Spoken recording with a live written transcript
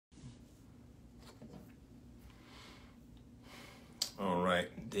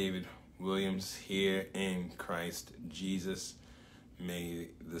David Williams here in Christ Jesus. May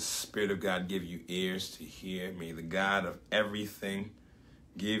the Spirit of God give you ears to hear. May the God of everything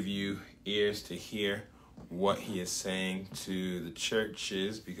give you ears to hear what he is saying to the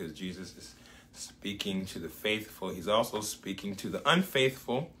churches, because Jesus is speaking to the faithful. He's also speaking to the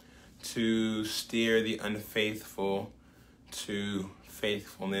unfaithful to steer the unfaithful to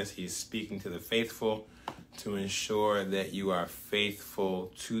faithfulness. He's speaking to the faithful to ensure that you are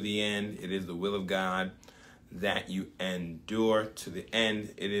faithful to the end. It is the will of God that you endure to the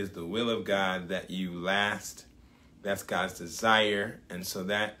end. It is the will of God that you last. That's God's desire. And so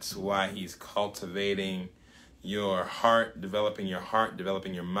that's why he's cultivating your heart, developing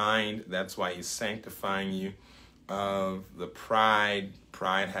your mind. That's why he's sanctifying you of the pride.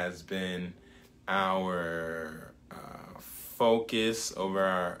 Pride has been our focus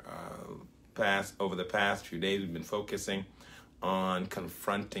over the past few days. We've been focusing on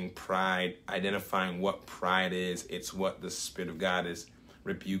confronting pride, identifying what pride is. It's what the Spirit of God is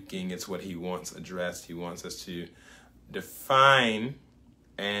rebuking. It's what he wants addressed. He wants us to define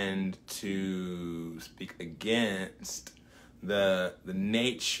and to speak against the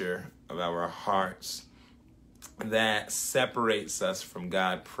nature of our hearts that separates us from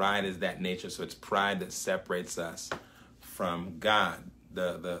God. Pride is that nature. So it's pride that separates us from God.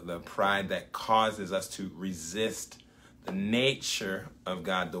 The pride that causes us to resist the nature of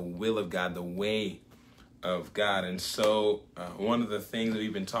God, the will of God, the way of God. And so one of the things that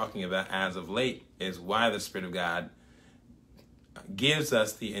we've been talking about as of late is why the Spirit of God gives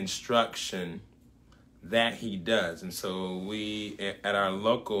us the instruction that he does. And so we, at our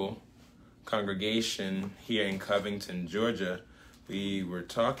local congregation here in Covington, Georgia, we were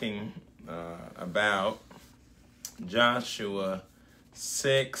talking about Joshua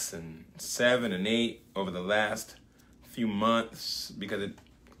 6 and 7 and 8 over the last few months, because it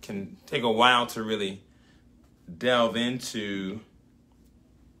can take a while to really delve into,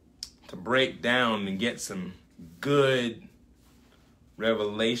 to break down and get some good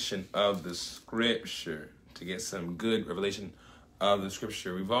revelation of the scripture,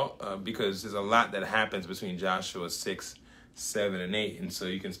 We've all because there's a lot that happens between Joshua 6, 7, and 8, and so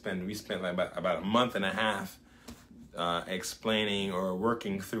we spent like about a month and a half explaining or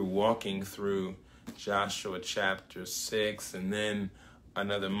walking through Joshua chapter 6, and then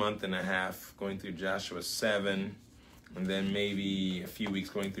another month and a half going through Joshua 7, and then maybe a few weeks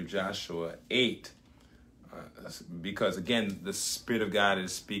going through Joshua 8. Because again, the Spirit of God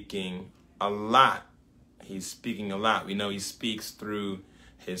is speaking a lot. He's speaking a lot. We know he speaks through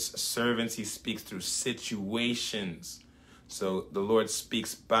his servants. He speaks through situations. So the Lord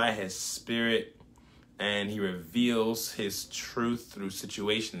speaks by his Spirit, and he reveals his truth through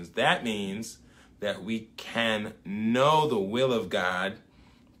situations. That means that we can know the will of God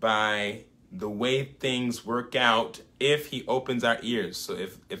by the way things work out if he opens our ears. So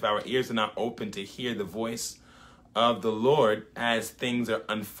if our ears are not open to hear the voice of the Lord as things are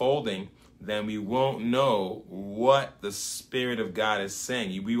unfolding, then we won't know what the Spirit of God is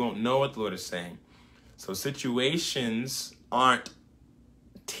saying. We won't know what the Lord is saying. So situations aren't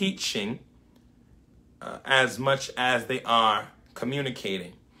teaching as much as they are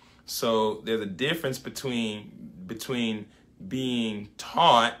communicating. So there's a difference between being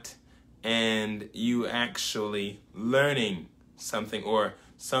taught and you actually learning something, or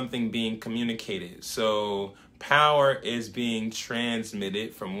something being communicated. So power is being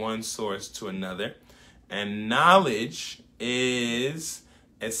transmitted from one source to another, and knowledge is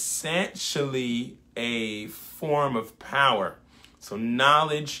essentially a form of power. So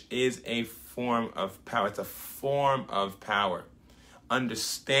knowledge is a form of power. It's a form of power.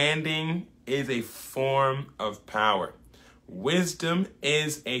 Understanding is a form of power. Wisdom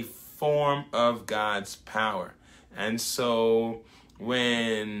is a form of God's power. And so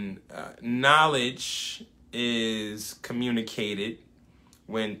when knowledge is communicated,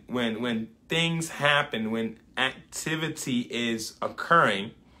 when things happen, when activity is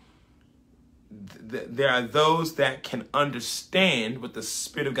occurring, there are those that can understand what the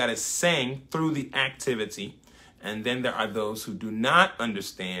Spirit of God is saying through the activity. And then there are those who do not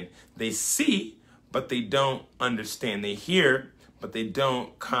understand. They see, but they don't understand. They hear, but they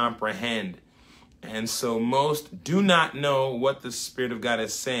don't comprehend. And so most do not know what the Spirit of God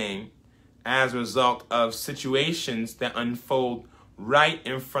is saying as a result of situations that unfold right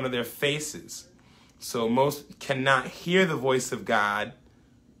in front of their faces. So most cannot hear the voice of God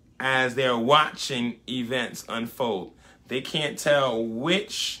as they're watching events unfold. They can't tell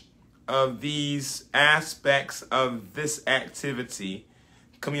which of these aspects of this activity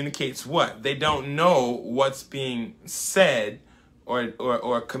communicates what. They don't know what's being said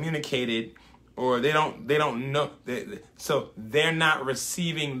or communicated, or they don't know. So they're not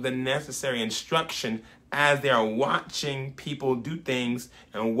receiving the necessary instruction as they are watching people do things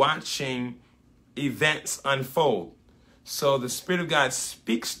and watching events unfold. So the Spirit of God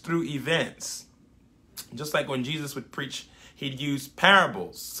speaks through events. Just like when Jesus would preach, he'd use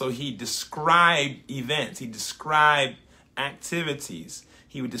parables. So he described events. He described activities.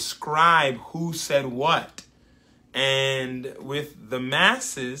 He would describe who said what. And with the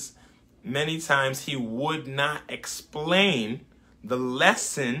masses, many times he would not explain the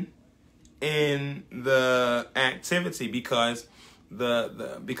lesson in the activity because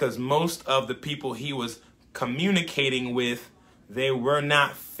because most of the people he was communicating with, they were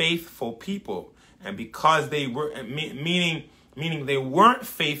not faithful people. And because they were, meaning they weren't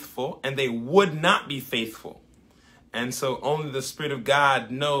faithful and they would not be faithful. And so only the Spirit of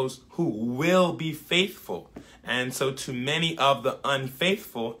God knows who will be faithful. And so to many of the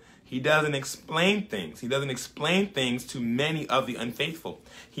unfaithful, he doesn't explain things. He doesn't explain things to many of the unfaithful.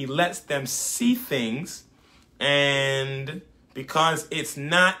 He lets them see things, and because it's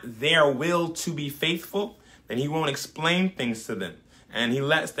not their will to be faithful, then he won't explain things to them. And he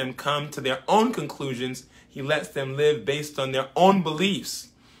lets them come to their own conclusions. He lets them live based on their own beliefs.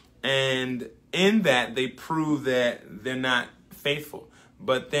 And in that, they prove that they're not faithful.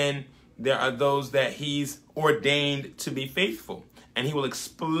 But then there are those that he's ordained to be faithful. And he will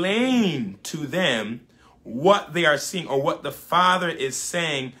explain to them what they are seeing, or what the Father is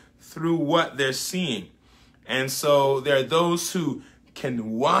saying through what they're seeing. And so there are those who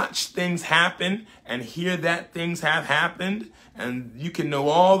can watch things happen and hear that things have happened, and you can know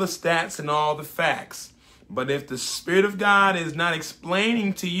all the stats and all the facts. But if the Spirit of God is not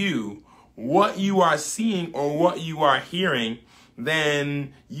explaining to you what you are seeing or what you are hearing,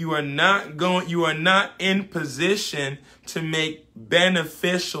 then you are not in position to make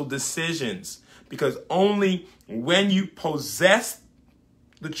beneficial decisions. Because only when you possess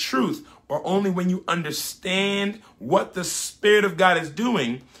the truth, or only when you understand what the Spirit of God is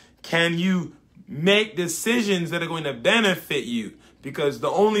doing, can you make decisions that are going to benefit you. Because the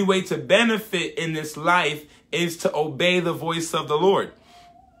only way to benefit in this life is to obey the voice of the Lord.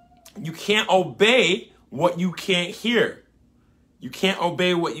 You can't obey what you can't hear. You can't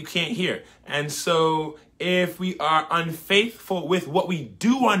obey what you can't hear. And so if we are unfaithful with what we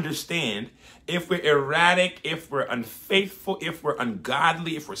do understand, if we're erratic, if we're unfaithful, if we're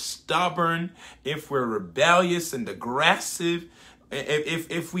ungodly, if we're stubborn, if we're rebellious and aggressive,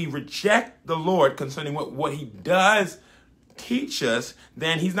 if we reject the Lord concerning what he does teach us,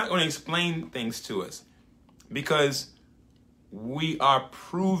 then he's not going to explain things to us, because we are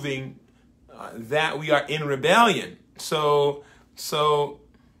proving that we are in rebellion. So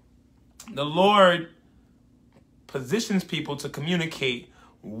the Lord positions people to communicate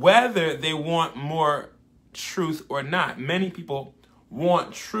whether they want more truth or not. Many people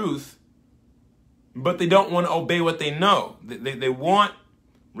want truth, but they don't want to obey what they know. They want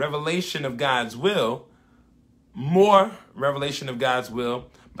revelation of God's will, more revelation of God's will,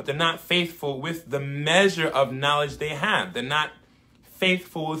 but they're not faithful with the measure of knowledge they have. They're not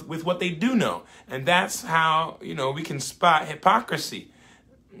faithful with what they do know. And that's how, we can spot hypocrisy.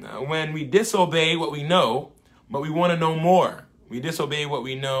 When we disobey what we know, but we want to know more. We disobey what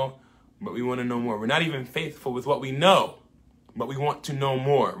we know, but we want to know more. We're not even faithful with what we know, but we want to know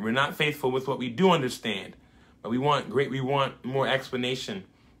more. We're not faithful with what we do understand, but we want more explanation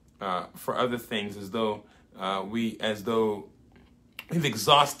for other things, as though we've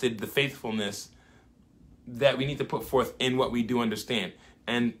exhausted the faithfulness that we need to put forth in what we do understand.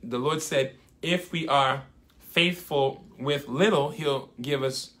 And the Lord said, if we are faithful with little, he'll give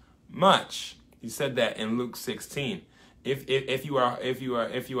us much. He said that in Luke 16. If you are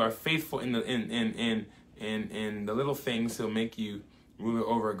faithful in the little things, he'll make you ruler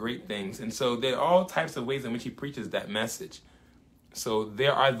over great things. And so there are all types of ways in which he preaches that message. So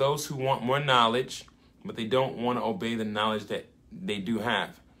there are those who want more knowledge, but they don't want to obey the knowledge that they do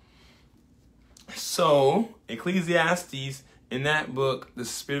have. So Ecclesiastes, in that book, the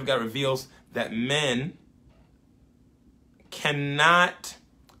Spirit of God reveals that men cannot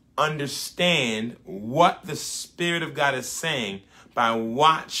understand what the Spirit of God is saying by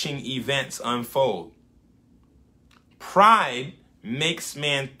watching events unfold. Pride makes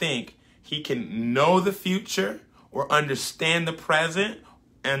man think he can know the future or understand the present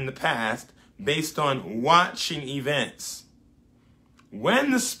and the past based on watching events.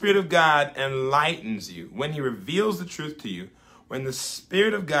 When the Spirit of God enlightens you, when he reveals the truth to you, when the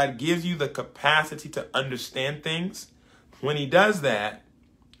Spirit of God gives you the capacity to understand things, when he does that,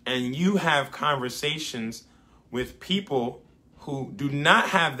 and you have conversations with people who do not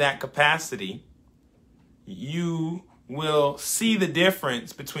have that capacity, you will see the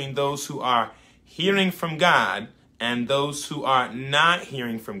difference between those who are hearing from God and those who are not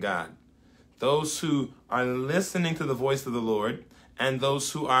hearing from God. Those who are listening to the voice of the Lord and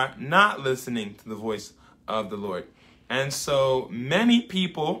those who are not listening to the voice of the Lord. And so many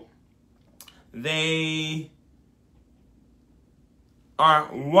people, they are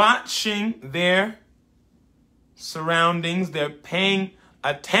watching their surroundings. They're paying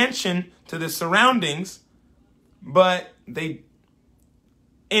attention to the surroundings, but they,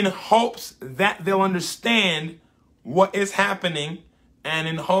 in hopes that they'll understand what is happening and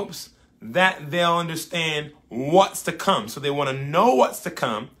in hopes that they'll understand what's to come. So they want to know what's to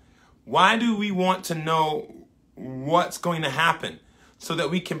come. Why do we want to know what's going to happen? So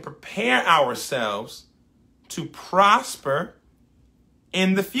that we can prepare ourselves to prosper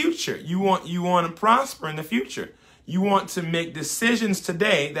in the future. You want to prosper in the future. You want to make decisions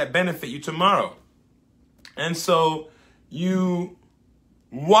today that benefit you tomorrow. And so you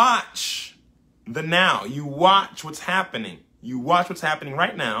watch the now. You watch what's happening. You watch what's happening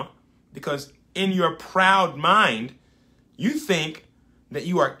right now, because in your proud mind, you think that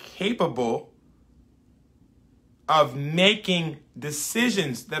you are capable of making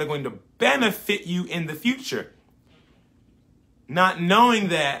decisions that are going to benefit you in the future, not knowing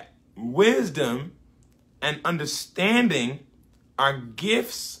that wisdom and understanding are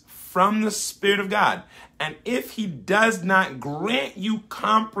gifts from the Spirit of God. And if he does not grant you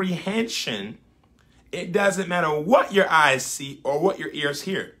comprehension, it doesn't matter what your eyes see or what your ears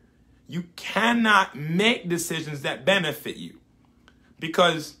hear. You cannot make decisions that benefit you,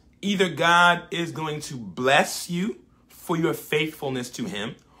 because either God is going to bless you for your faithfulness to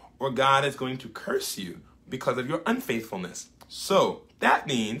him, or God is going to curse you because of your unfaithfulness. So that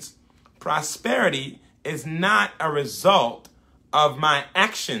means prosperity is not a result of my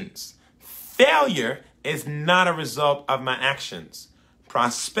actions. Failure is not a result of my actions.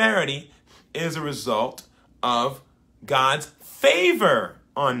 Prosperity is a result of God's favor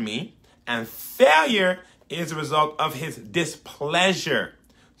on me, and failure is a result of his displeasure.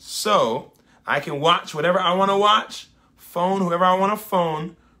 So I can watch whatever I want to watch, phone whoever I want to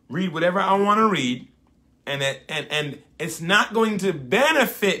phone, read whatever I want to read, and it's not going to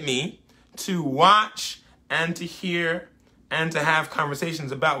benefit me to watch and to hear and to have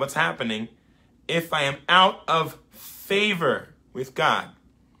conversations about what's happening if I am out of favor with God.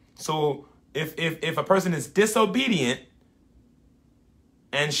 So if a person is disobedient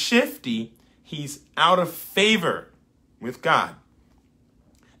and shifty, he's out of favor with God.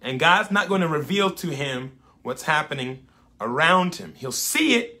 And God's not going to reveal to him what's happening around him. He'll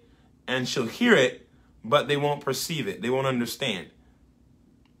see it and she'll hear it, but they won't perceive it. They won't understand.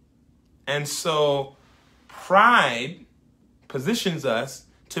 And so pride positions us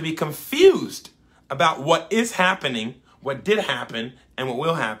to be confused about what is happening, what did happen, and what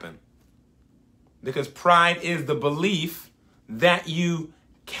will happen. Because pride is the belief that you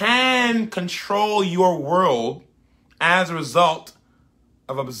can control your world as a result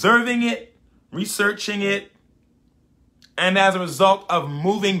of observing it, researching it, and as a result of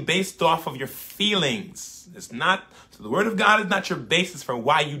moving based off of your feelings. It's not, so the Word of God is not your basis for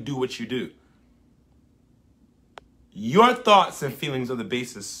why you do what you do. Your thoughts and feelings are the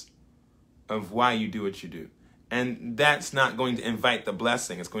basis of why you do what you do. And that's not going to invite the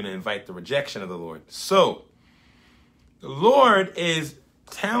blessing. It's going to invite the rejection of the Lord. So the Lord is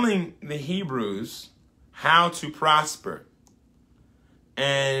telling the Hebrews how to prosper.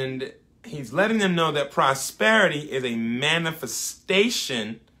 And he's letting them know that prosperity is a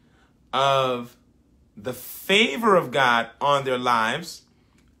manifestation of the favor of God on their lives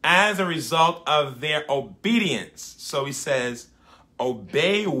as a result of their obedience. So he says,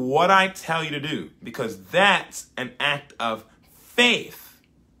 obey what I tell you to do, because that's an act of faith.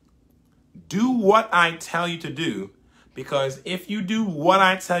 Do what I tell you to do, because if you do what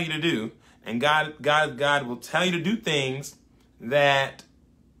I tell you to do, and God will tell you to do things that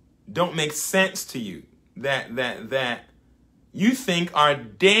don't make sense to you, that you think are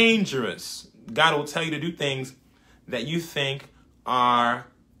dangerous. God will tell you to do things that you think are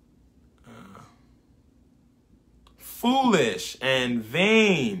foolish and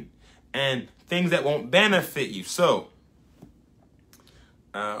vain and things that won't benefit you. So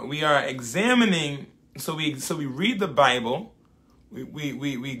we are examining. So we read the Bible.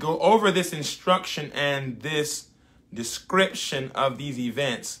 We go over this instruction and this description of these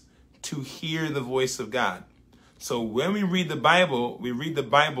events to hear the voice of God. So when we read the Bible,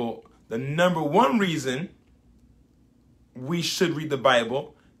 the number one reason we should read the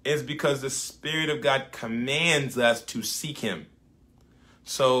Bible is because the Spirit of God commands us to seek him.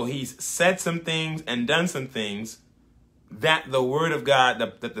 So he's said some things and done some things that the word of God,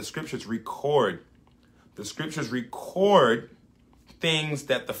 that the scriptures record. The scriptures record things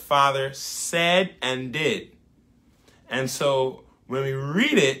that the Father said and did. And so when we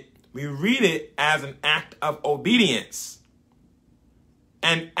read it as an act of obedience.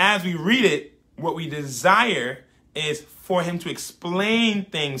 And as we read it, what we desire is for him to explain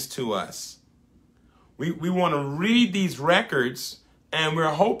things to us. We want to read these records, and we're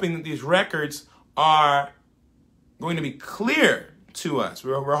hoping that these records are going to be clear to us.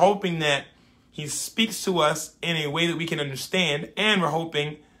 We're hoping that he speaks to us in a way that we can understand, and we're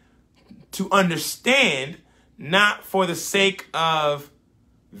hoping to understand not for the sake of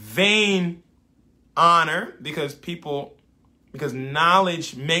vain honor, because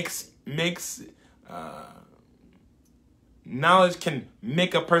knowledge knowledge can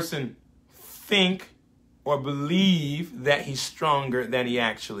make a person think or believe that he's stronger than he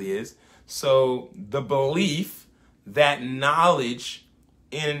actually is. So the belief that knowledge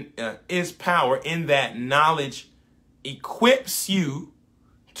is power, in that knowledge equips you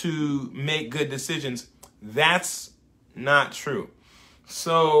to make good decisions, that's not true.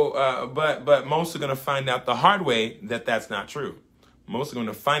 So, but most are going to find out the hard way that that's not true. Most are going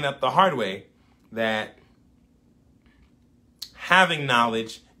to find out the hard way that having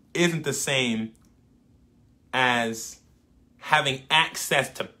knowledge isn't the same as having access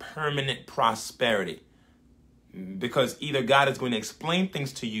to permanent prosperity. Because either God is going to explain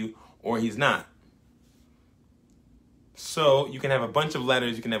things to you or he's not. So you can have a bunch of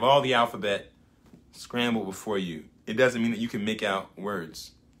letters, you can have all the alphabet scrambled before you. It doesn't mean that you can make out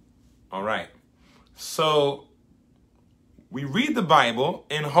words. All right. So we read the Bible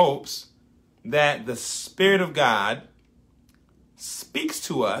in hopes that the Spirit of God speaks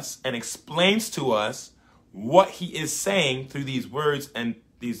to us and explains to us what he is saying through these words and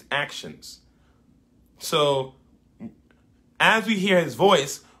these actions. So as we hear his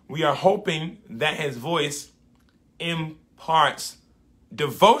voice, we are hoping that his voice imparts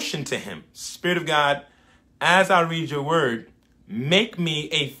devotion to him. Spirit of God, as I read your word, make me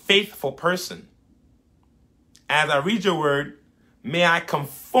a faithful person. As I read your word, may I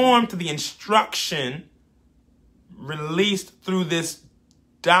conform to the instruction released through this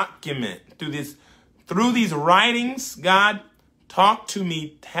document, through these writings. God, talk to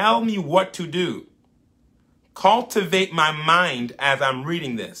me, tell me what to do. Cultivate my mind as I'm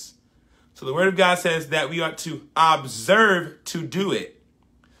reading this. So the word of God says that we ought to observe to do it.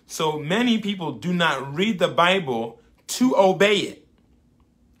 So many people do not read the Bible to obey it.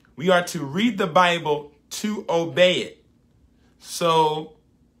 We are to read the Bible to obey it. So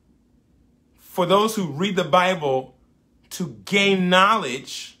for those who read the Bible to gain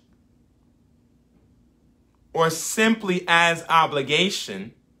knowledge or simply as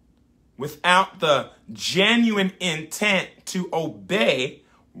obligation, without the genuine intent to obey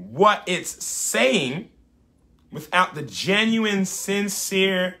what it's saying, without the genuine,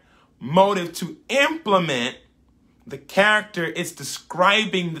 sincere motive to implement the character it's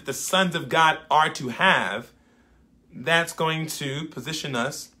describing that the sons of God are to have, that's going to position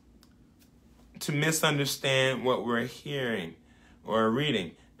us to misunderstand what we're hearing or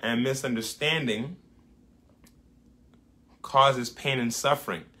reading. And misunderstanding causes pain and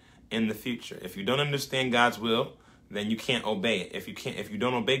suffering in the future. If you don't understand God's will, then you can't obey it. If you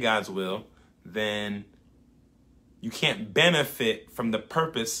don't obey God's will, then you can't benefit from the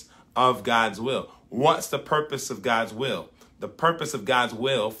purpose of God's will. What's the purpose of God's will? The purpose of God's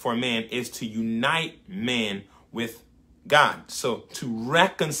will for man is to unite man with God. So to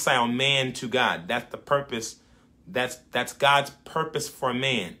reconcile man to God. That's the purpose. That's God's purpose for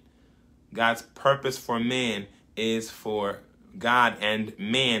man. God's purpose for man is for God and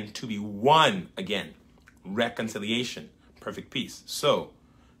man to be one again. Reconciliation, perfect peace. So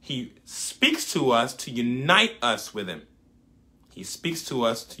he speaks to us to unite us with him. He speaks to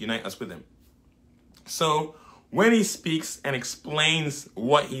us to unite us with him. So when he speaks and explains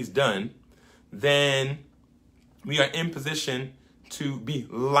what he's done, then we are in position to be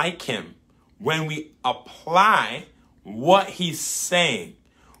like him. When we apply what he's saying,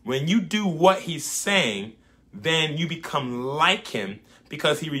 when you do what he's saying, then you become like him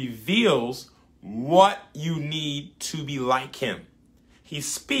because he reveals what you need to be like him. He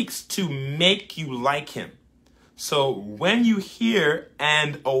speaks to make you like him. So when you hear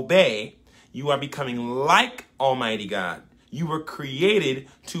and obey, you are becoming like Almighty God. You were created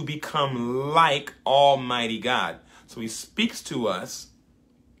to become like Almighty God. So he speaks to us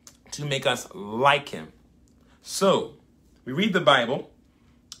to make us like him. So we read the Bible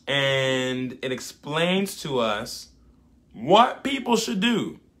and it explains to us what people should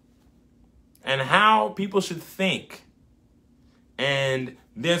do and how people should think. And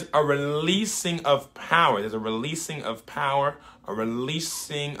there's a releasing of power. There's a releasing of power, a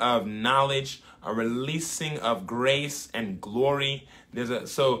releasing of knowledge, a releasing of grace and glory.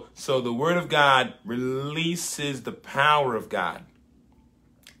 So the word of God releases the power of God.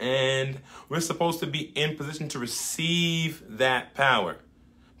 And we're supposed to be in position to receive that power,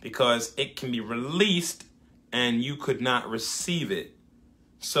 because it can be released and you could not receive it.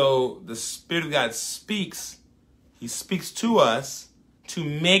 So the Spirit of God speaks. He speaks to us to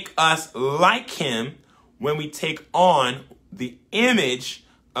make us like him when we take on the image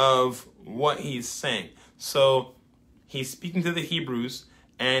of what he's saying. So he's speaking to the Hebrews,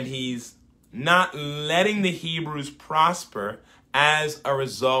 and he's not letting the Hebrews prosper as a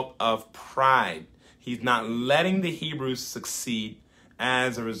result of pride. He's not letting the Hebrews succeed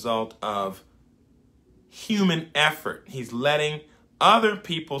as a result of human effort. He's letting other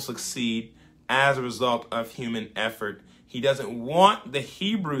people succeed as a result of human effort. He doesn't want the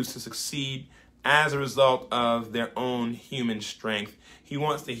Hebrews to succeed as a result of their own human strength. He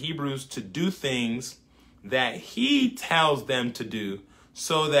wants the Hebrews to do things that he tells them to do,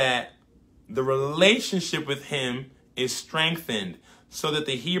 so that the relationship with him is strengthened, so that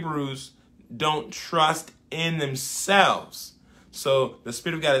the Hebrews don't trust in themselves. So the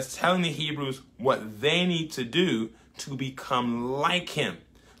Spirit of God is telling the Hebrews what they need to do to become like him.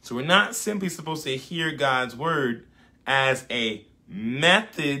 So we're not simply supposed to hear God's word as a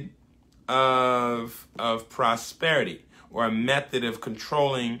method of prosperity or a method of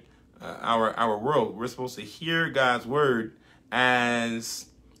controlling our world. We're supposed to hear God's word as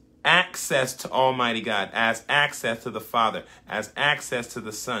access to Almighty God, as access to the Father, as access to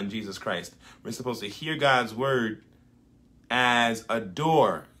the Son, Jesus Christ. We're supposed to hear God's word as a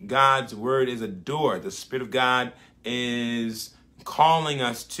door. God's word is a door. The Spirit of God is calling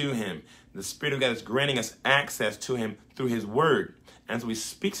us to him. The Spirit of God is granting us access to him through his word. And so he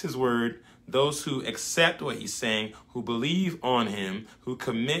speaks his word. Those who accept what he's saying, who believe on him, who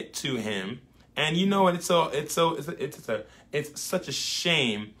commit to him. And you know what? It's such a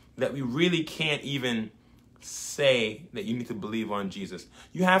shame that we really can't even say that you need to believe on Jesus.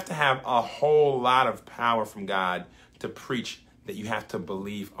 You have to have a whole lot of power from God to preach that you have to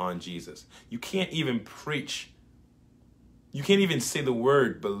believe on Jesus. You can't even preach. You can't even say the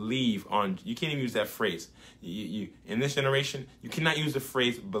word believe on. You can't even use that phrase. You in this generation, you cannot use the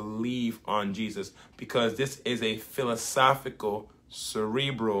phrase believe on Jesus, because this is a philosophical,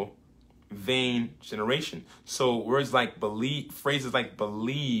 cerebral, vain generation. So words like believe, phrases like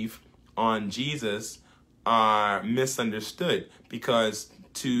believe on Jesus are misunderstood, because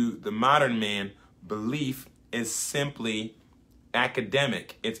to the modern man, belief is simply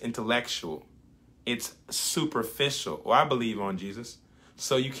academic. It's intellectual. It's superficial. Oh, I believe on Jesus.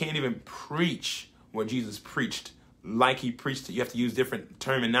 So you can't even preach what Jesus preached like he preached it. You have to use different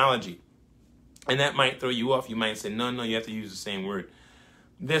terminology. And that might throw you off. You might say, no, you have to use the same word.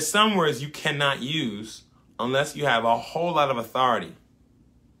 There's some words you cannot use unless you have a whole lot of authority.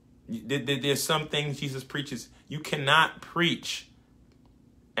 There's some things Jesus preaches you cannot preach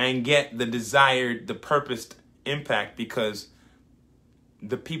and get the desired, the purposed impact, because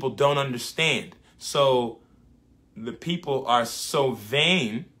the people don't understand. So the people are so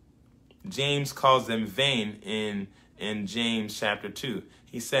vain. James calls them vain in James chapter 2.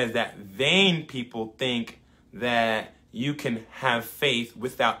 He says that vain people think that you can have faith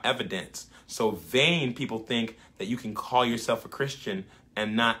without evidence. So vain people think that you can call yourself a Christian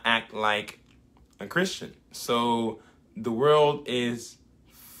and not act like a Christian. So the world is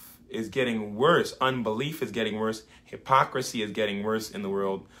getting worse. Unbelief is getting worse. Hypocrisy is getting worse in the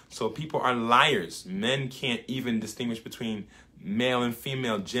world. So people are liars. Men can't even distinguish between male and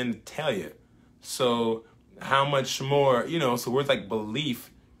female genitalia. So how much more, so words like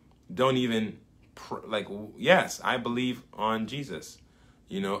belief don't even, yes, I believe on Jesus.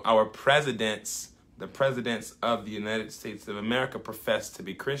 Our presidents, the presidents of the United States of America profess to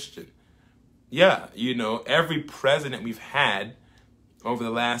be Christian. Yeah, every president we've had over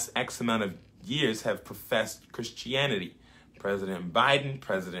the last X amount of years have professed Christianity. President Biden,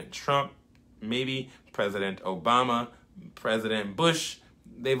 President Trump, maybe President Obama, President Bush,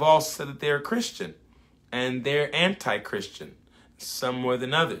 they've all said that they're Christian, and they're anti-Christian, some more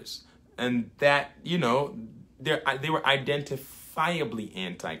than others. And that, they were identifiably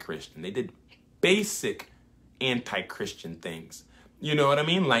anti-Christian. They did basic anti-Christian things. You know what I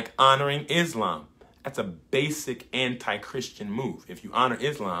mean? Like honoring Islam. That's a basic anti-Christian move. If you honor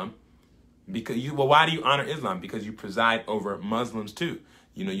Islam, why do you honor Islam? Because you preside over Muslims too.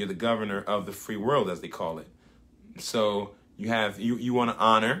 You're the governor of the free world, as they call it. So you want to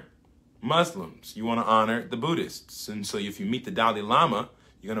honor Muslims. You want to honor the Buddhists. And so if you meet the Dalai Lama,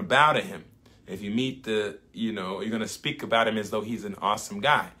 you're going to bow to him. If you meet you're going to speak about him as though he's an awesome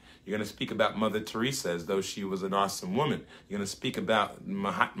guy. You're going to speak about Mother Teresa as though she was an awesome woman. You're going to speak about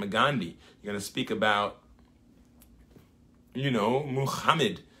Mahatma Gandhi. You're going to speak about,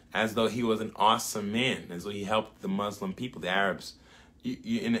 Muhammad as though he was an awesome man, as though he helped the Muslim people, the Arabs.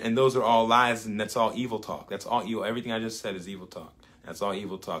 And those are all lies, and that's all evil talk. That's all evil. Everything I just said is evil talk. That's all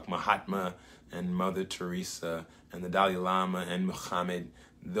evil talk. Mahatma and Mother Teresa and the Dalai Lama and Muhammad,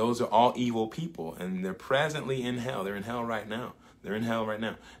 those are all evil people, and they're presently in hell. They're in hell right now. They're in hell right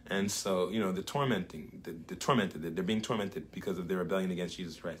now. And so, they're tormented. They're being tormented because of their rebellion against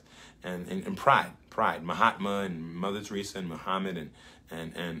Jesus Christ. And pride. Mahatma and Mother Teresa and Muhammad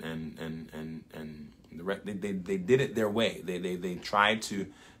they did it their way. They tried to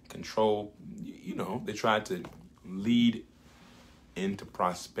control, they tried to lead into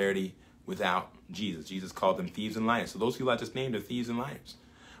prosperity without Jesus. Jesus called them thieves and liars. So those people I just named are thieves and liars.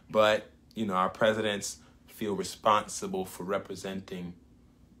 But, our presidents feel responsible for representing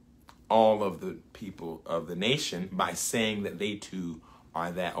all of the people of the nation by saying that they too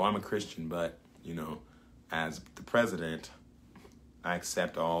are that. Oh, I'm a Christian, but, as the president, I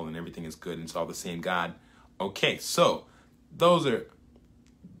accept all and everything is good and it's all the same God. Okay, so those are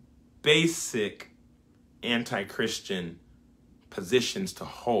basic anti-Christian positions to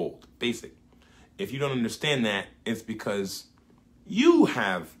hold. Basic. If you don't understand that, it's because you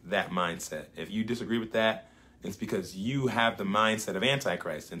have that mindset. If you disagree with that, it's because you have the mindset of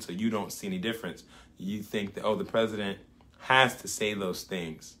Antichrist, and so you don't see any difference. You think that, the president has to say those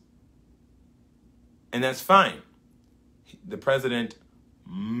things. And that's fine. The president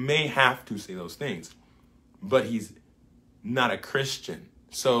may have to say those things, but he's not a Christian.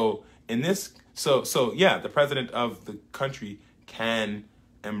 So the president of the country can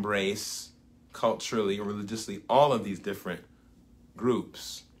embrace culturally or religiously all of these different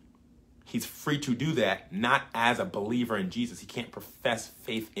groups. He's free to do that, not as a believer in Jesus. He can't profess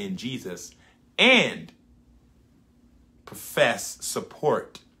faith in Jesus and profess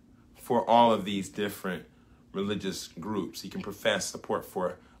support for all of these different religious groups. He can profess support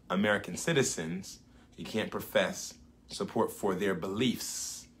for American citizens. He can't profess support for their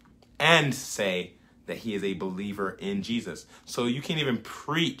beliefs and say that he is a believer in Jesus. So you can't even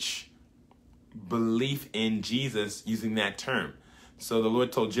preach belief in Jesus using that term. So the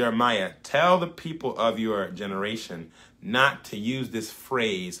Lord told Jeremiah, tell the people of your generation not to use this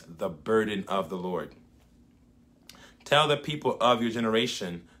phrase, the burden of the Lord. Tell the people of your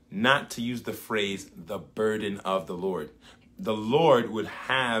generation not to use the phrase, the burden of the Lord. The Lord would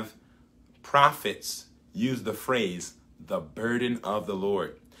have prophets use the phrase, the burden of the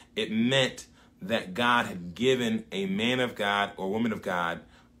Lord. It meant that God had given a man of God or woman of God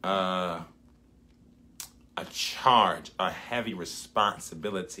a charge, a heavy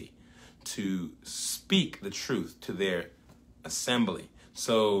responsibility to speak the truth to their assembly.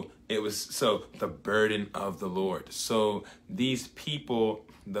 So it was the burden of the Lord. So these people,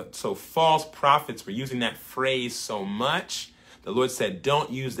 so false prophets were using that phrase so much, the Lord said,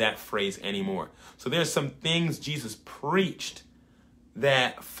 don't use that phrase anymore. So there's some things Jesus preached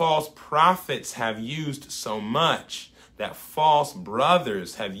that false prophets have used so much, that false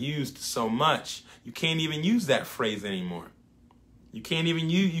brothers have used so much. You can't even use that phrase anymore. You can't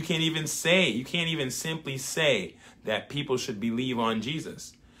even simply say that people should believe on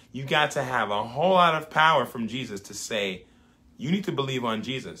Jesus. You got to have a whole lot of power from Jesus to say, you need to believe on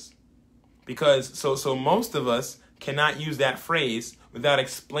Jesus. Because so most of us cannot use that phrase without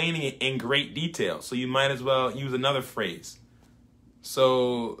explaining it in great detail. So you might as well use another phrase.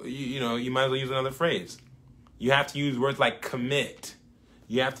 So, you might as well use another phrase. You have to use words like commit.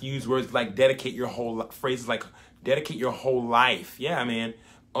 You have to use words like dedicate your whole, phrases like dedicate your whole life. Yeah, man.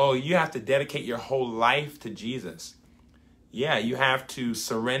 Oh, you have to dedicate your whole life to Jesus. Yeah, you have to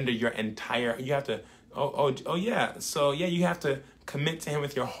surrender your entire, you have to, yeah. So, yeah, you have to commit to him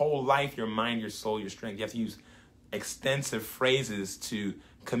with your whole life, your mind, your soul, your strength. You have to use extensive phrases to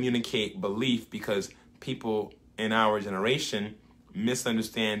communicate belief because people in our generation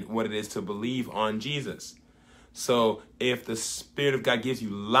misunderstand what it is to believe on Jesus. So if the Spirit of God gives you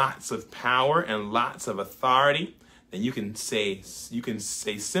lots of power and lots of authority, then you can say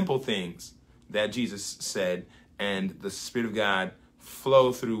simple things that Jesus said, and the Spirit of God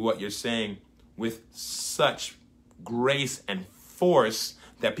flow through what you're saying with such grace and force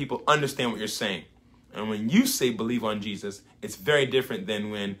that people understand what you're saying. And when you say believe on Jesus, it's very different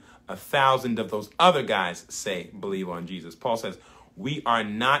than when 1,000 of those other guys say believe on Jesus. Paul says, we are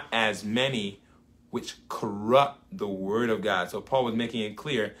not as many which corrupt the word of God. So Paul was making it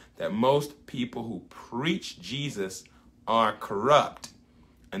clear that most people who preach Jesus are corrupt,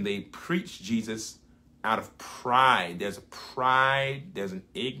 and they preach Jesus out of pride. There's a pride, there's an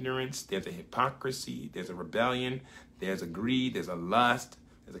ignorance, there's a hypocrisy, there's a rebellion, there's a greed, there's a lust,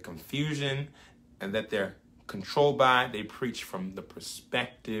 there's a confusion, and that they're controlled by. They preach from the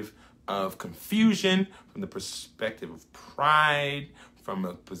perspective of confusion, from the perspective of pride, from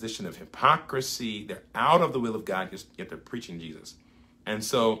a position of hypocrisy. They're out of the will of God, yet they're preaching Jesus. And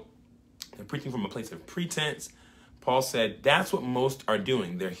so they're preaching from a place of pretense. Paul said that's what most are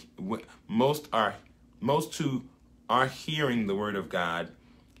doing. Most who are hearing the word of God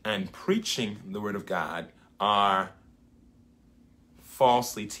and preaching the word of God are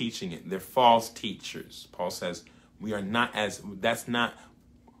falsely teaching it. They're false teachers. Paul says we are not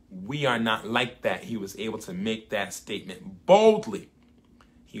like that. He was able to make that statement boldly.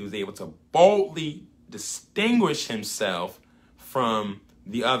 He was able to boldly distinguish himself from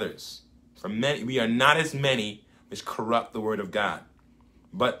the others. From many, we are not as many which corrupt the word of God,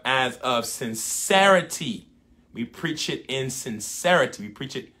 but as of sincerity. We preach it in sincerity. We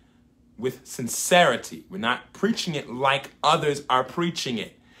preach it with sincerity. We're not preaching it like others are preaching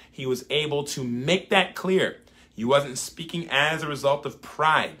it. He was able to make that clear. He wasn't speaking as a result of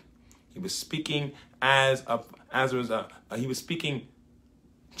pride. He was speaking he was speaking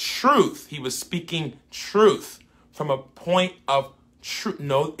truth. He was speaking truth from a point of truth.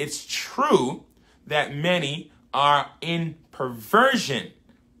 No, it's true that many are in perversion.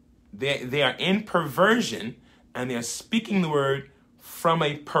 They are in perversion, and they are speaking the word from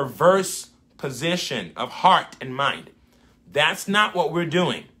a perverse position of heart and mind. That's not what we're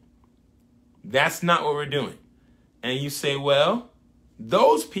doing. That's not what we're doing. And you say, well,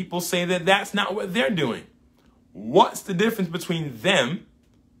 those people say that that's not what they're doing. What's the difference between them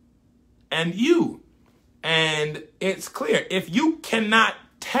and you? And it's clear. If you cannot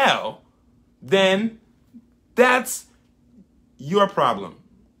tell, then that's your problem.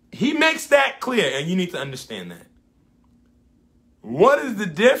 He makes that clear, and you need to understand that. What is the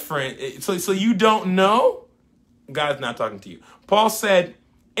difference? So you don't know? God's not talking to you. Paul said,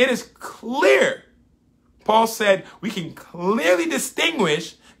 it is clear. Paul said, we can clearly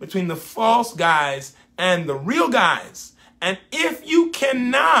distinguish between the false guys and the real guys. And if you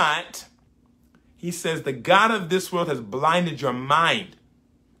cannot, he says, the God of this world has blinded your mind.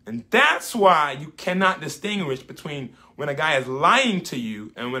 And that's why you cannot distinguish between when a guy is lying to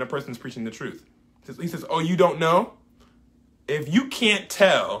you and when a person is preaching the truth. He says, oh, you don't know? If you can't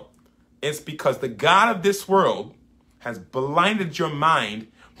tell, it's because the God of this world has blinded your mind,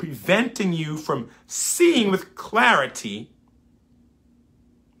 preventing you from seeing with clarity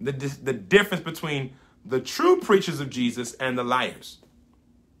the difference between the true preachers of Jesus and the liars.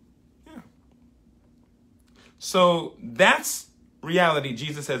 Yeah. So that's reality.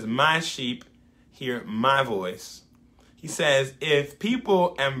 Jesus says, my sheep hear my voice. He says, if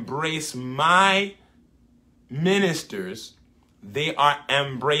people embrace my ministers, they are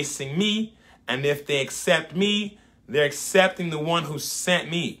embracing me. And if they accept me, they're accepting the one who sent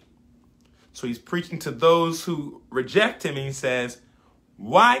me. So he's preaching to those who reject him. And he says,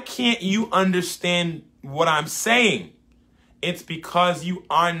 why can't you understand what I'm saying? It's because you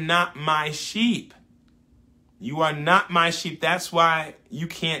are not my sheep. You are not my sheep. That's why you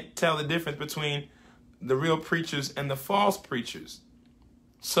can't tell the difference between the real preachers and the false preachers.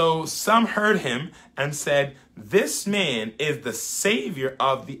 So some heard him and said, this man is the savior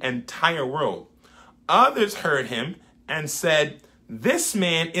of the entire world. Others heard him and said, this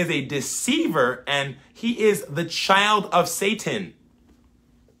man is a deceiver and he is the child of Satan.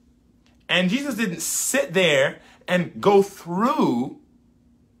 And Jesus didn't sit there and go through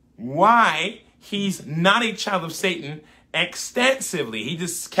why he's not a child of Satan extensively. He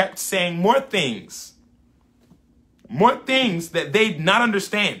just kept saying more things that they did not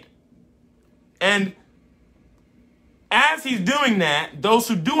understand. And as he's doing that, those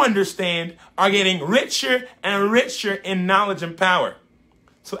who do understand are getting richer and richer in knowledge and power.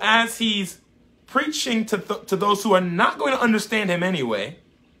 So as he's preaching to those who are not going to understand him anyway,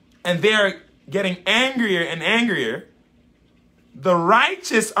 and they're getting angrier and angrier, the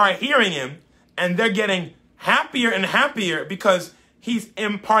righteous are hearing him, and they're getting happier and happier because he's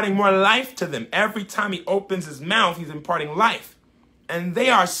imparting more life to them. Every time he opens his mouth, he's imparting life. And they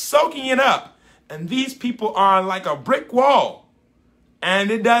are soaking it up. And these people are like a brick wall.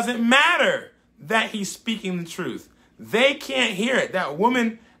 And it doesn't matter that he's speaking the truth. They can't hear it. That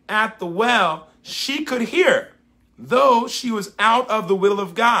woman at the well, she could hear. Though she was out of the will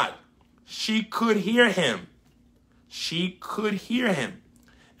of God, she could hear him. She could hear him.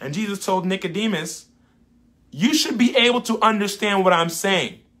 And Jesus told Nicodemus, you should be able to understand what I'm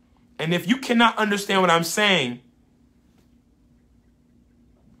saying. And if you cannot understand what I'm saying,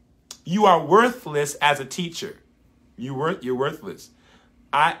 you are worthless as a teacher. You're worthless.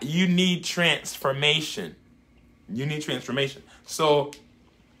 You need transformation. You need transformation. So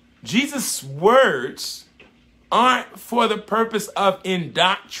Jesus' words aren't for the purpose of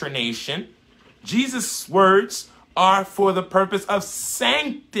indoctrination. Jesus' words are for the purpose of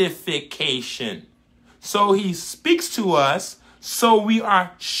sanctification. So he speaks to us so we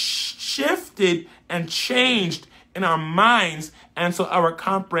are shifted and changed in our minds, and so our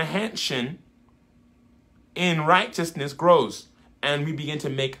comprehension in righteousness grows, and we begin to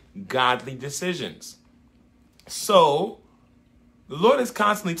make godly decisions. So the Lord is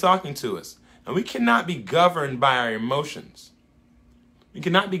constantly talking to us, and we cannot be governed by our emotions. We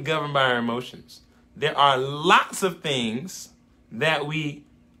cannot be governed by our emotions. There are lots of things that we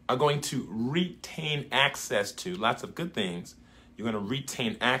are going to retain access to, lots of good things you're going to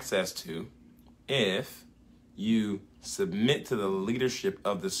retain access to if you submit to the leadership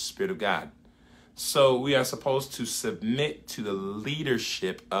of the Spirit of God. So we are supposed to submit to the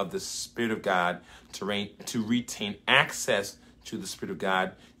leadership of the Spirit of God to retain access to the Spirit of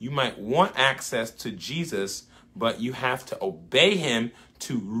God. You might want access to Jesus, but you have to obey him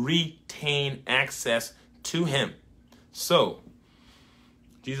to retain access to him. So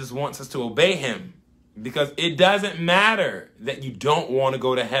Jesus wants us to obey him, because it doesn't matter that you don't want to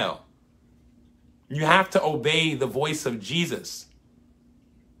go to hell. You have to obey the voice of Jesus.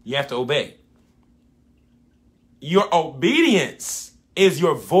 You have to obey. Your obedience is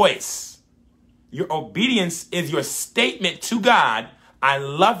your voice. Your obedience is your statement to God. I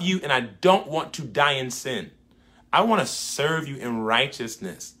love you and I don't want to die in sin. I want to serve you in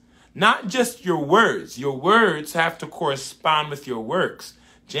righteousness. Not just your words. Your words have to correspond with your works.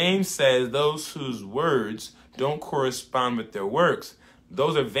 James says those whose words don't correspond with their works,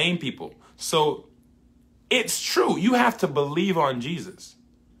 those are vain people. So it's true. You have to believe on Jesus.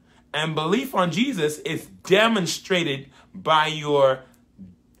 And belief on Jesus is demonstrated by your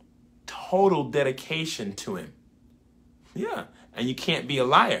total dedication to him. Yeah. And you can't be a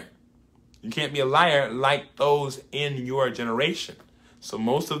liar. You can't be a liar like those in your generation. So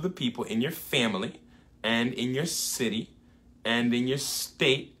most of the people in your family and in your city and in your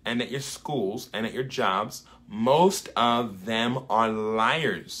state and at your schools and at your jobs, most of them are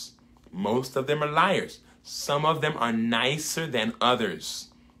liars. Most of them are liars. Some of them are nicer than others.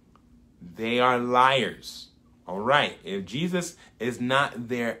 They are liars. All right. If Jesus is not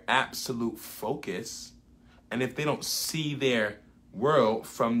their absolute focus, and if they don't see their world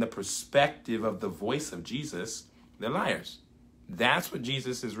from the perspective of the voice of Jesus, they're liars. That's what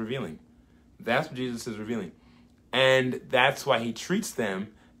Jesus is revealing. That's what Jesus is revealing. And that's why he treats them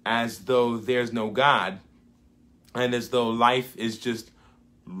as though there's no God, and as though life is just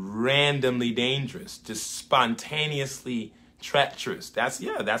randomly dangerous, just spontaneously treacherous. That's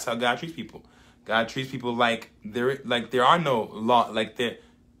how God treats people. God treats people like there are no law,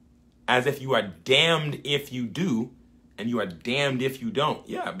 as if you are damned if you do, and you are damned if you don't.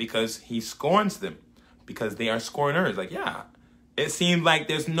 Yeah, because he scorns them, because they are scorners. It seems like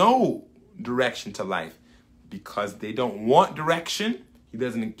there's no direction to life. Because they don't want direction, he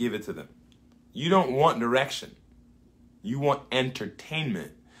doesn't give it to them. You don't want direction. You want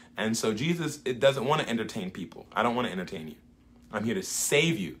entertainment. And so Jesus doesn't want to entertain people. I don't want to entertain you. I'm here to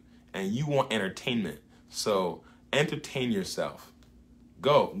save you. And you want entertainment. So entertain yourself.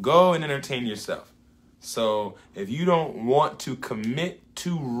 Go and entertain yourself. So if you don't want to commit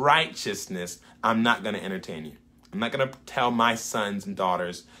to righteousness, I'm not going to entertain you. I'm not going to tell my sons and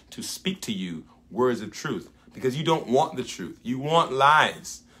daughters to speak to you words of truth, because you don't want the truth. You want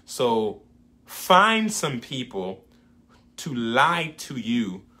lies. So find some people to lie to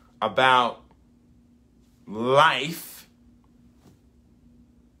you about life,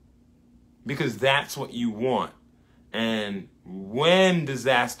 because that's what you want. And when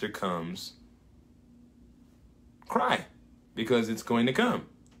disaster comes, cry, because it's going to come,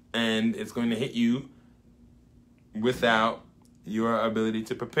 and it's going to hit you without your ability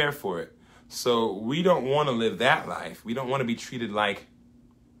to prepare for it. So we don't want to live that life. We don't want to be treated like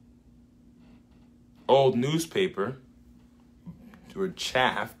old newspaper or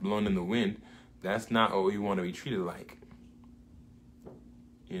chaff blown in the wind. That's not what we want to be treated like.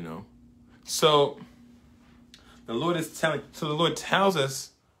 So the Lord tells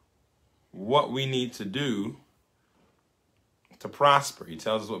us what we need to do to prosper. He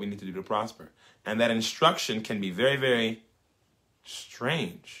tells us what we need to do to prosper. And that instruction can be very, very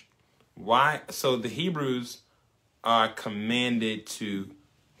strange. Why? So the Hebrews are commanded to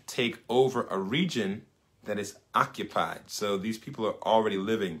take over a region that is occupied. So these people are already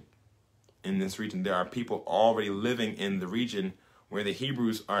living in this region. There are people already living in the region where the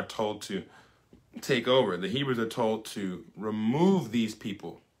Hebrews are told to take over. The Hebrews are told to remove these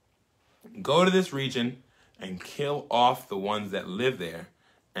people. Go to this region and kill off the ones that live there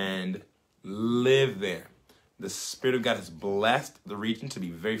and live there. The Spirit of God has blessed the region to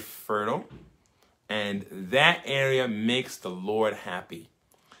be very fertile, and that area makes the Lord happy.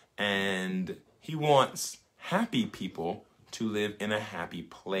 And he wants happy people to live in a happy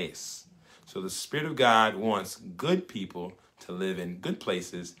place. So the Spirit of God wants good people to live in good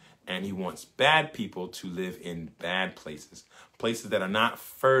places, and he wants bad people to live in bad places. Places that are not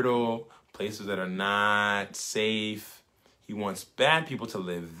fertile, places that are not safe. He wants bad people to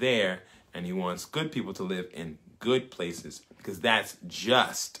live there, and he wants good people to live in good places, because that's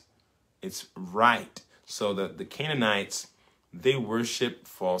just. It's right. So the Canaanites, they worship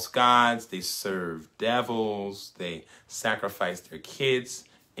false gods, they serve devils, they sacrifice their kids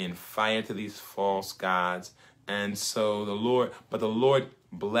in fire to these false gods. And so the Lord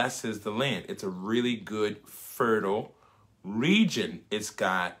blesses the land. It's a really good, fertile region. It's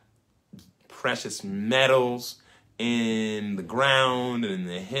got precious metals in the ground and in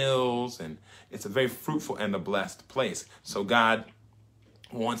the hills, and it's a very fruitful and a blessed place. So God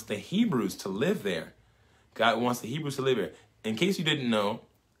wants the Hebrews to live there. God wants the Hebrews to live there. In case you didn't know,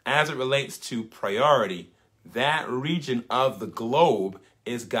 as it relates to priority, that region of the globe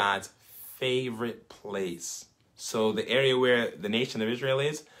is God's favorite place. So the area where the nation of Israel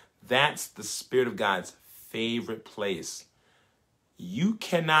is, that's the Spirit of God's favorite place. You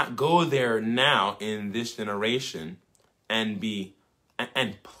cannot go there now in this generation and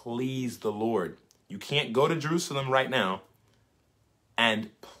please the Lord. You can't go to Jerusalem right now and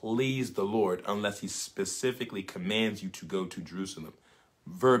please the Lord unless he specifically commands you to go to Jerusalem.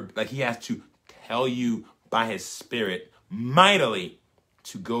 Like he has to tell you by his Spirit mightily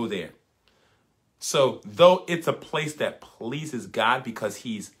to go there. So though it's a place that pleases God because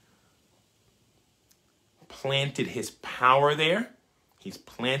he's planted his power there, he's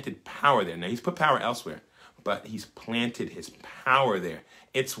planted power there. Now he's put power elsewhere, but he's planted his power there.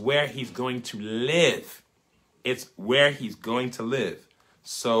 It's where he's going to live. It's where he's going to live.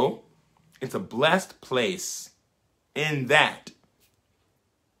 So it's a blessed place in that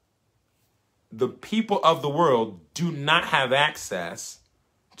the people of the world do not have access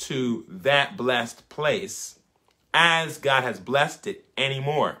to that blessed place as God has blessed it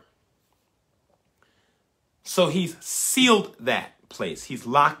anymore. So he's sealed that place. He's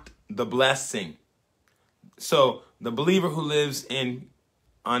locked the blessing. So the believer who lives in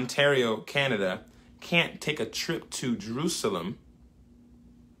Ontario, Canada, can't take a trip to Jerusalem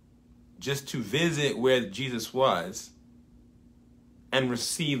just to visit where Jesus was and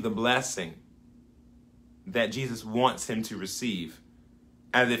receive the blessing that Jesus wants him to receive,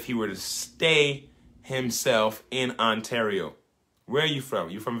 as if he were to stay himself in Ontario. Where are you from?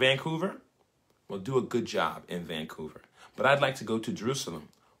 You from Vancouver? Well, do a good job in Vancouver. But I'd like to go to Jerusalem.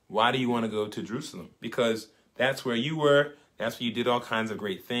 Why do you want to go to Jerusalem? Because that's where you were. That's where you did all kinds of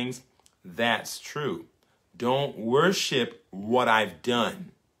great things. That's true. Don't worship what I've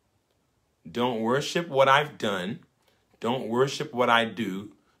done. Don't worship what I've done. Don't worship what I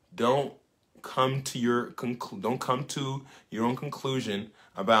do. Don't come to your own conclusion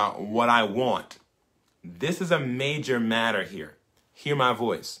about what I want. This is a major matter here. Hear my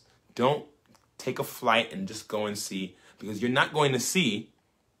voice. Don't take a flight and just go and see, because you're not going to see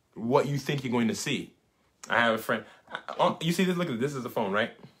what you think you're going to see. I have a friend. You see this? Look at this. This is a phone,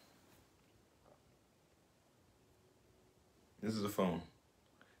 right? This is a phone.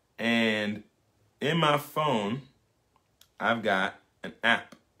 And in my phone, I've got an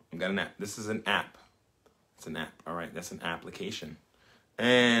app. I've got an app. This is an app. It's an app. All right. That's an application.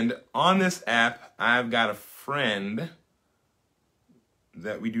 And on this app, I've got a friend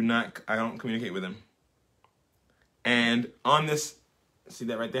that I don't communicate with him. And on this, see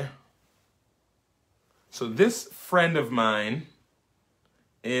that right there? So this friend of mine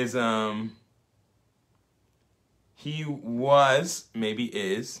is, he was, maybe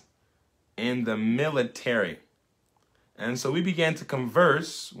is, in the military. And so we began to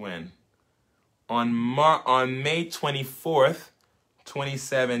converse when? On May 24th,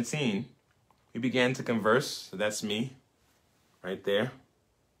 2017, we began to converse. So that's me right there.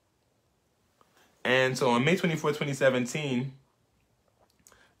 And so on May 24th, 2017,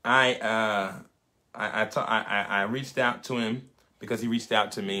 I reached out to him because he reached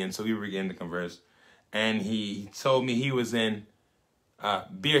out to me, and so we began to converse. And he told me he was in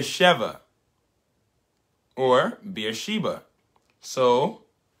Beersheba or Beersheba. So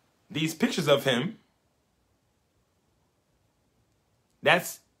these pictures of him,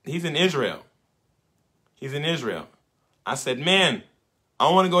 he's in Israel. He's in Israel. I said, man, I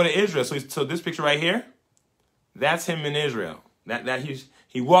want to go to Israel. So this picture right here, that's him in Israel.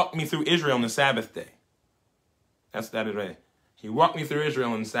 He walked me through Israel on the Sabbath day. That is right. He walked me through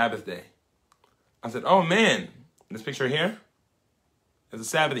Israel on the Sabbath day. I said, oh man, this picture here is the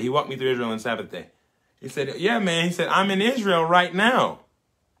Sabbath day. He walked me through Israel on the Sabbath day. He said, yeah, man. He said, I'm in Israel right now.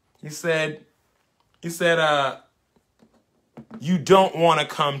 He said, you don't want to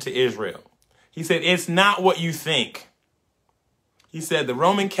come to Israel. He said, it's not what you think. He said, the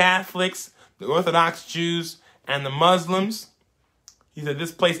Roman Catholics, the Orthodox Jews, and the Muslims, he said,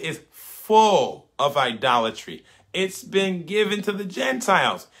 this place is full of idolatry. It's been given to the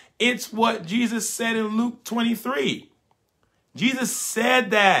Gentiles. It's what Jesus said in Luke 23. Jesus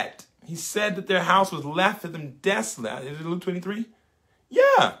said that. He said that their house was left to them desolate. Is it Luke 23?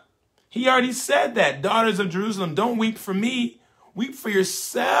 Yeah. He already said that. Daughters of Jerusalem, don't weep for me. Weep for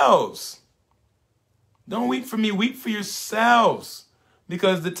yourselves. Don't weep for me. Weep for yourselves.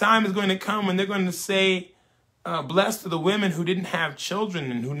 Because the time is going to come when they're going to say, blessed are the women who didn't have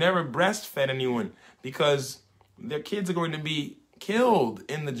children and who never breastfed anyone, because their kids are going to be killed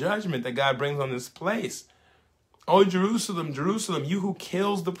in the judgment that God brings on this place. Oh, Jerusalem, Jerusalem, you who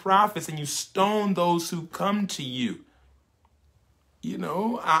kills the prophets and you stone those who come to you. You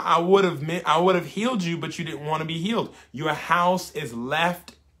know, I would have healed you, but you didn't want to be healed. Your house is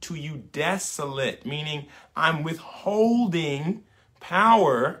left to you desolate, meaning I'm withholding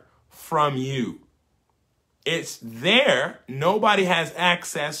power from you. It's there. Nobody has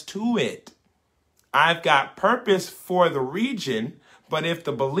access to it. I've got purpose for the region, but if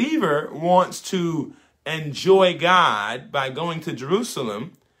the believer wants to enjoy God by going to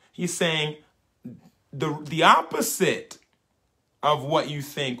Jerusalem, he's saying the opposite of what you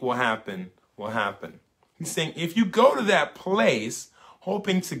think will happen will happen. He's saying if you go to that place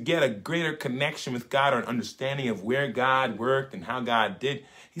hoping to get a greater connection with God or an understanding of where God worked and how God did,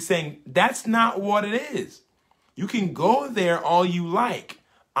 he's saying that's not what it is. You can go there all you like.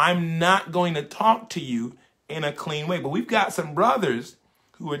 I'm not going to talk to you in a clean way. But we've got some brothers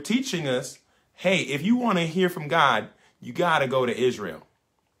who are teaching us, hey, if you want to hear from God, you got to go to Israel.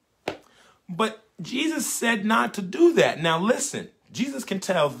 But Jesus said not to do that. Now listen, Jesus can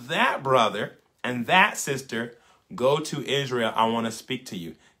tell that brother and that sister, go to Israel, I want to speak to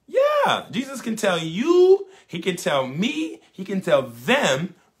you. Yeah, Jesus can tell you, he can tell me, he can tell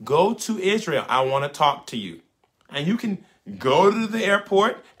them, go to Israel, I want to talk to you. And you can go to the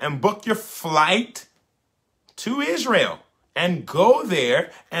airport and book your flight to Israel and go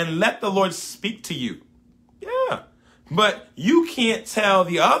there and let the Lord speak to you. Yeah. But you can't tell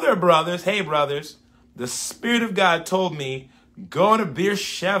the other brothers, hey, brothers, the Spirit of God told me, go to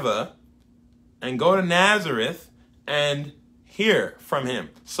Beersheba and go to Nazareth and hear from him.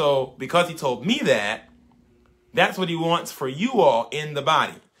 So because he told me that, that's what he wants for you all in the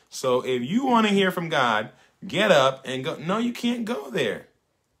body. So if you want to hear from God, get up and go. No, you can't go there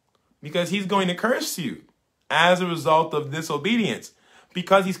because he's going to curse you as a result of disobedience,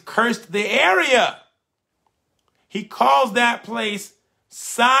 because he's cursed the area. He calls that place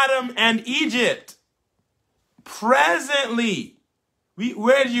Sodom and Egypt. Presently.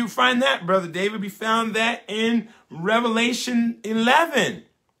 Where did you find that, Brother David? We found that in Revelation 11.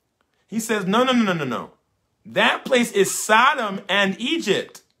 He says, no. That place is Sodom and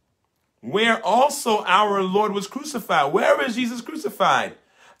Egypt, where also our Lord was crucified. Where was Jesus crucified?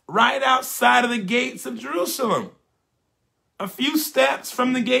 Right outside of the gates of Jerusalem. A few steps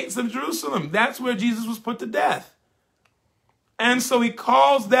from the gates of Jerusalem. That's where Jesus was put to death. And so he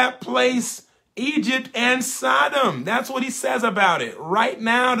calls that place Egypt and Sodom. That's what he says about it. Right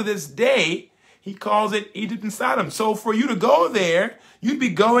now to this day, he calls it Egypt and Sodom. So for you to go there, you'd be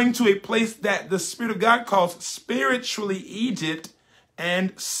going to a place that the Spirit of God calls spiritually Egypt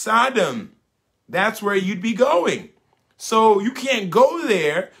and Sodom. That's where you'd be going. So you can't go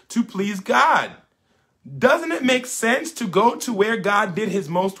there to please God. Doesn't it make sense to go to where God did his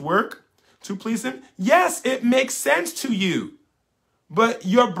most work to please him? Yes, it makes sense to you. But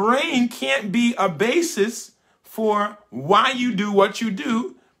your brain can't be a basis for why you do what you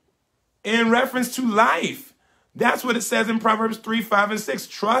do in reference to life. That's what it says in Proverbs 3, 5, and 6.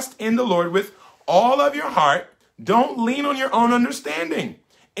 Trust in the Lord with all of your heart. Don't lean on your own understanding.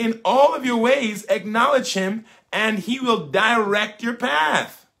 In all of your ways, acknowledge him, and he will direct your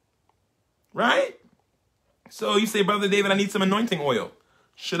path. Right? So you say, Brother David, I need some anointing oil.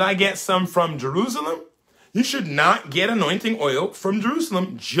 Should I get some from Jerusalem? You should not get anointing oil from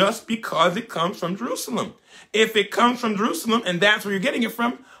Jerusalem just because it comes from Jerusalem. If it comes from Jerusalem and that's where you're getting it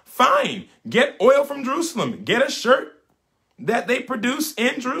from, fine. Get oil from Jerusalem. Get a shirt that they produce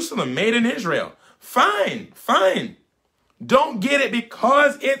in Jerusalem, made in Israel. Fine, fine. Don't get it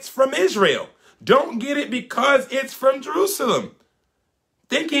because it's from Israel. Don't get it because it's from Jerusalem,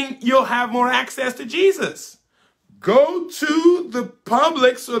 thinking you'll have more access to Jesus. Go to the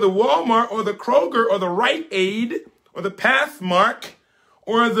Publix or the Walmart or the Kroger or the Rite Aid or the Pathmark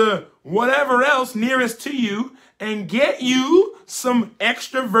or the whatever else nearest to you and get you some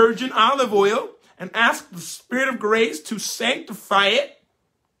extra virgin olive oil and ask the Spirit of grace to sanctify it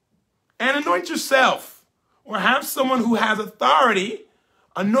and anoint yourself, or have someone who has authority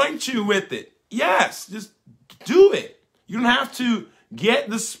anoint you with it. Yes, just do it. You don't have to get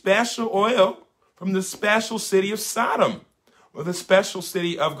the special oil from the special city of Sodom or the special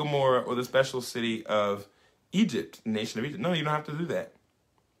city of Gomorrah or the special city of Egypt, the nation of Egypt. No, you don't have to do that.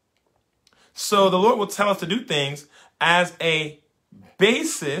 So the Lord will tell us to do things as a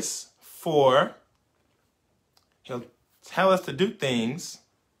basis for, he'll tell us to do things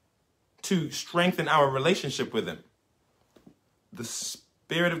to strengthen our relationship with him. The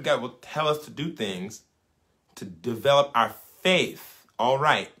Spirit of God will tell us to do things to develop our faith. All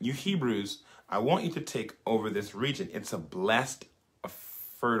right, you Hebrews, I want you to take over this region. It's a blessed, a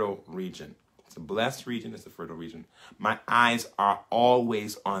fertile region. It's a blessed region. It's a fertile region. My eyes are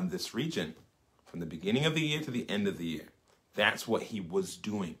always on this region from the beginning of the year to the end of the year. That's what he was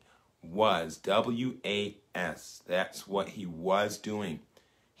doing. Was, W-A-S. That's what he was doing.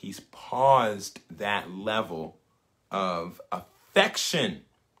 He's paused that level of affection.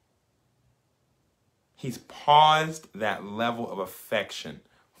 He's paused that level of affection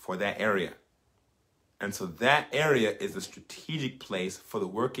for that area. And so that area is a strategic place for the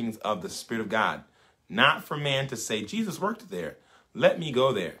workings of the Spirit of God. Not for man to say, Jesus worked there. Let me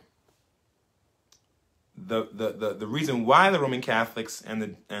go there. The reason why the Roman Catholics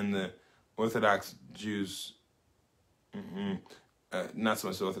and the Orthodox Jews, not so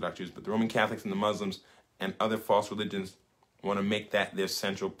much the Orthodox Jews, but the Roman Catholics and the Muslims and other false religions want to make that their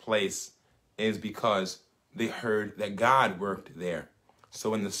central place is because they heard that God worked there.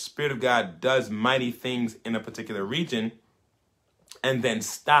 So when the Spirit of God does mighty things in a particular region and then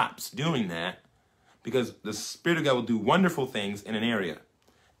stops doing that, because the Spirit of God will do wonderful things in an area,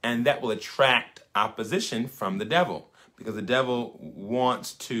 and that will attract opposition from the devil, because the devil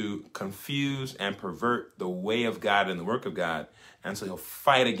wants to confuse and pervert the way of God and the work of God. And so he'll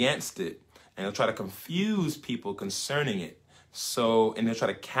fight against it, and he'll try to confuse people concerning it. And he'll try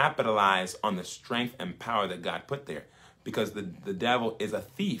to capitalize on the strength and power that God put there, because the devil is a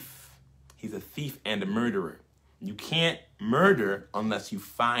thief. He's a thief and a murderer. You can't murder unless you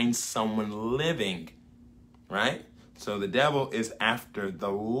find someone living, right? So the devil is after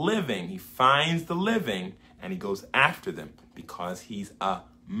the living. He finds the living and he goes after them because he's a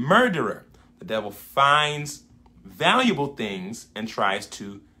murderer. The devil finds valuable things and tries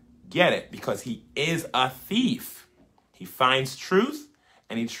to get it because he is a thief. He finds truth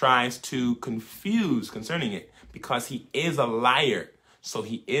and he tries to confuse concerning it because he is a liar. So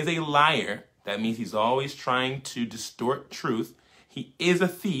he is a liar. That means he's always trying to distort truth. He is a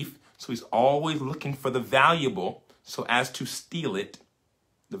thief, so he's always looking for the valuable so as to steal it,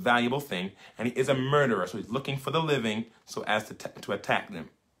 the valuable thing. And he is a murderer, so he's looking for the living so as to attack them.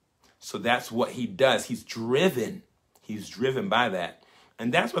 So that's what he does. He's driven. He's driven by that.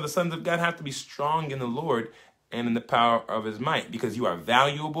 And that's why the sons of God have to be strong in the Lord and in the power of his might, because you are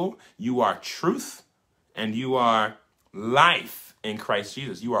valuable, you are truth, and you are life in Christ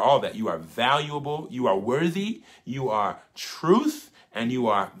Jesus. You are all that. You are valuable, you are worthy, you are truth, and you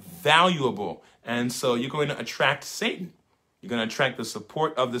are valuable. And so you're going to attract Satan. You're going to attract the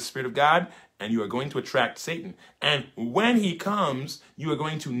support of the Spirit of God, and you are going to attract Satan. And when he comes, you are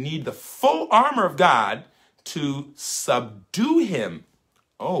going to need the full armor of God to subdue him.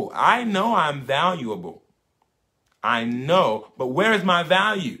 Oh, I know I'm valuable. I know, but where is my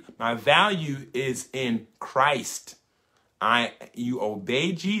value? My value is in Christ. You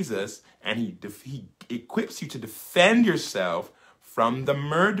obey Jesus, and he equips you to defend yourself from the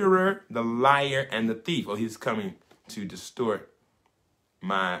murderer, the liar, and the thief. Oh, he's coming to distort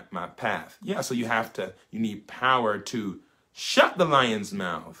my path. Yeah, so you need power to shut the lion's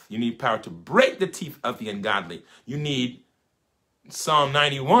mouth. You need power to break the teeth of the ungodly. You need Psalm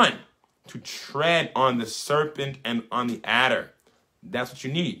 91 to tread on the serpent and on the adder. That's what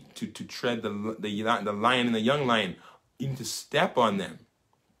you need to tread the lion and the young lion. You need to step on them.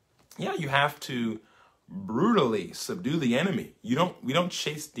 Yeah, you have to brutally subdue the enemy. We don't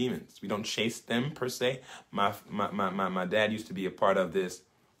chase demons. We don't chase them per se. My dad used to be a part of this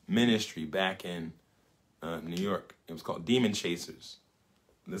ministry back in New York. It was called Demon Chasers.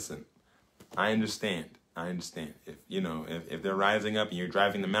 Listen, I understand. If they're rising up and you're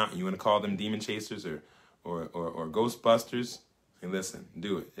driving them out and you want to call them demon chasers or ghostbusters, hey, listen,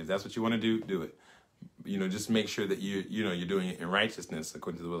 do it. If that's what you want to do, do it. Just make sure that you're doing it in righteousness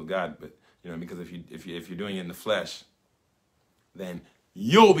according to the will of God. But because if you're doing it in the flesh, then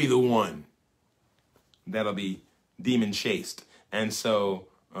you'll be the one that'll be demon chased. And so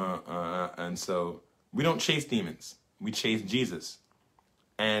we don't chase demons. We chase Jesus.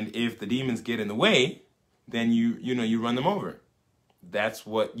 And if the demons get in the way, then you run them over. That's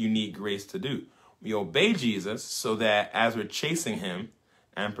what you need grace to do. We obey Jesus so that as we're chasing him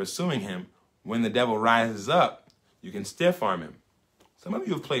and pursuing him, when the devil rises up, you can stiff arm him. Some of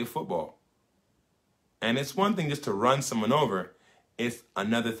you have played football. And it's one thing just to run someone over. It's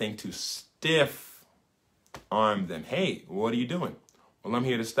another thing to stiff arm them. Hey, what are you doing? Well, I'm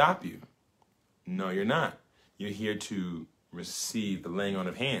here to stop you. No, you're not. You're here to receive the laying on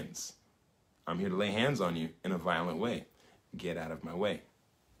of hands. I'm here to lay hands on you in a violent way. Get out of my way.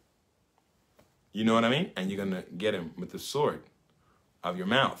 You know what I mean? And you're going to get him with the sword of your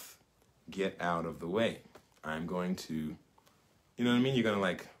mouth. Get out of the way. I'm going to, you know what I mean? You're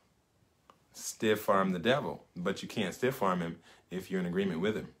going to stiff arm the devil, but you can't stiff arm him if you're in agreement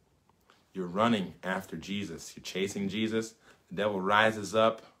with him. You're running after Jesus. You're chasing Jesus. The devil rises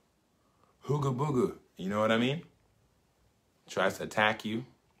up. Hooga booga. You know what I mean? Tries to attack you.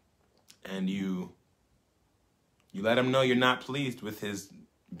 And you let him know you're not pleased with his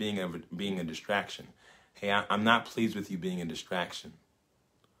being a distraction. Hey, I'm not pleased with you being a distraction.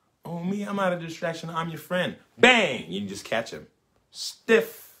 Oh, me, I'm not a distraction. I'm your friend. Bang! You just catch him.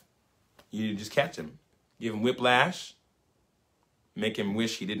 Stiff. You just catch him. Give him whiplash. Make him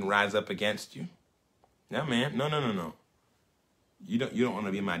wish he didn't rise up against you. No, man. No. You don't want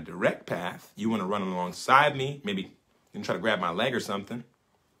to be in my direct path. You want to run alongside me. Maybe you can try to grab my leg or something.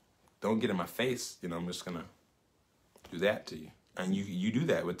 Don't get in my face. I'm just going to do that to you. And you do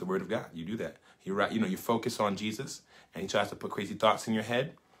that with the word of God. You do that. You focus on Jesus, and he tries to put crazy thoughts in your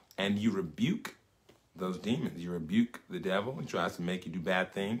head, and you rebuke those demons. You rebuke the devil. He tries to make you do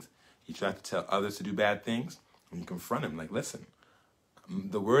bad things. He tries to tell others to do bad things, and you confront him like, listen,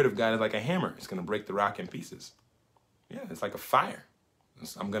 the word of God is like a hammer. It's going to break the rock in pieces. Yeah, it's like a fire.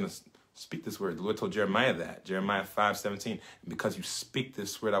 I'm going to speak this word. The Lord told Jeremiah that. Jeremiah 5:17. Because you speak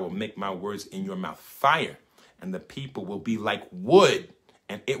this word, I will make my words in your mouth fire. And the people will be like wood,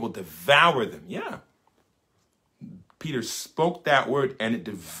 and it will devour them. Yeah. Peter spoke that word, and it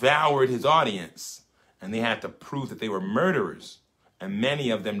devoured his audience. And they had to prove that they were murderers. And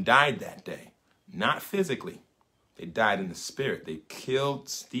many of them died that day. Not physically. They died in the spirit. They killed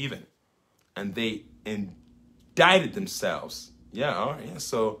Stephen. And they indicted themselves. Yeah, all right. Yeah.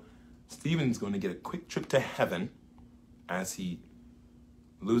 So Stephen's going to get a quick trip to heaven as he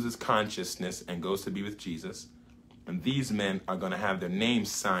loses consciousness and goes to be with Jesus. And these men are going to have their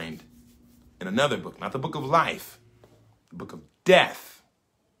names signed in another book, not the book of life, the book of death.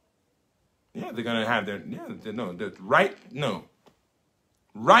 Yeah, they're going to have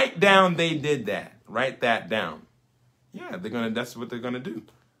write down they did that. Write that down. Yeah, that's what they're going to do.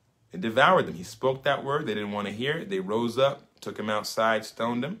 They devoured them. He spoke that word. They didn't want to hear it. They rose up, took him outside,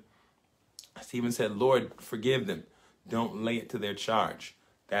 stoned him. Stephen said, Lord, forgive them. Don't lay it to their charge.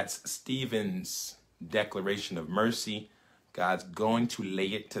 That's Stephen's declaration of mercy. God's going to lay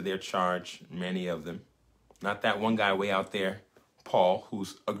it to their charge, many of them. Not that one guy way out there, Paul,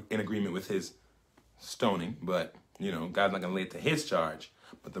 who's in agreement with his stoning, but, God's not going to lay it to his charge.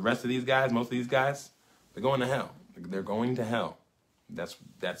 But the rest of these guys, most of these guys, they're going to hell. They're going to hell. That's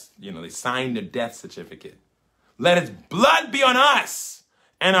they signed a death certificate. Let his blood be on us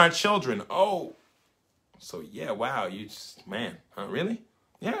and our children. Oh, so yeah, wow, really?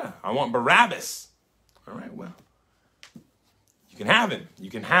 Yeah, I want Barabbas. All right, well, you can have him. You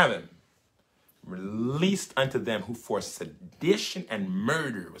can have him. Released unto them who for sedition and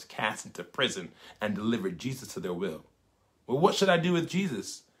murder was cast into prison and delivered Jesus to their will. Well, what should I do with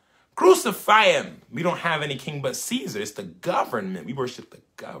Jesus? Crucify him. We don't have any king but Caesar. It's the government. We worship the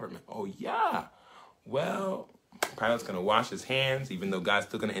government. Oh, yeah. Well, Pilate's going to wash his hands, even though God's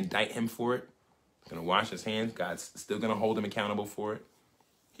still going to indict him for it. He's going to wash his hands. God's still going to hold him accountable for it.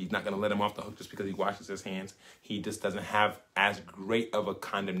 He's not going to let him off the hook just because he washes his hands. He just doesn't have as great of a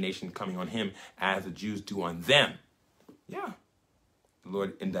condemnation coming on him as the Jews do on them. Yeah. The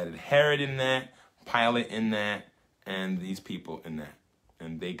Lord indicted Herod in that, Pilate in that, and these people in that.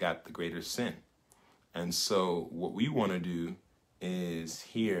 And they got the greater sin. And so what we want to do is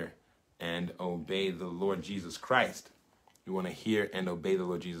hear and obey the Lord Jesus Christ. We want to hear and obey the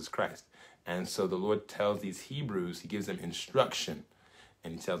Lord Jesus Christ. And so the Lord tells these Hebrews, he gives them instruction,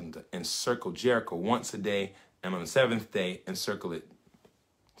 and he tells them to encircle Jericho once a day, and on the seventh day, encircle it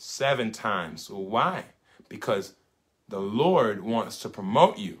 7 times. Well, why? Because the Lord wants to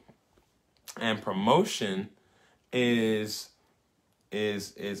promote you, and promotion is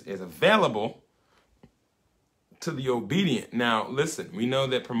available to the obedient. Now, listen, we know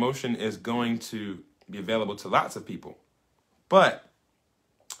that promotion is going to be available to lots of people, but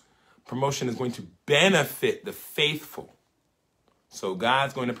promotion is going to benefit the faithful. So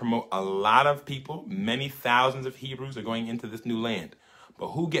God's going to promote a lot of people. Many thousands of Hebrews are going into this new land. But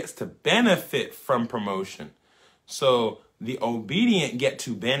who gets to benefit from promotion? So the obedient get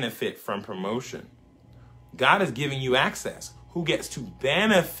to benefit from promotion. God is giving you access. Who gets to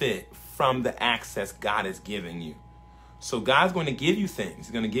benefit from the access God is giving you? So God's going to give you things.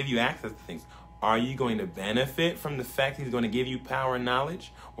 He's going to give you access to things. Are you going to benefit from the fact he's going to give you power and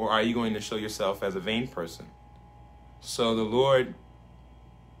knowledge? Or are you going to show yourself as a vain person? So the Lord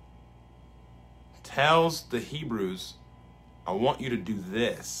tells the Hebrews, I want you to do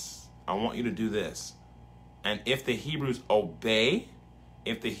this. I want you to do this. And if the Hebrews obey,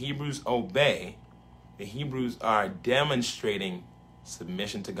 the Hebrews are demonstrating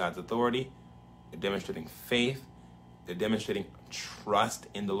submission to God's authority. They're demonstrating faith. They're demonstrating trust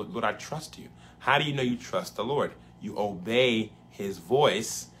in the Lord. Lord, I trust you. How do you know you trust the Lord? You obey his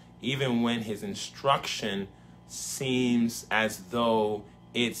voice, even when his instruction seems as though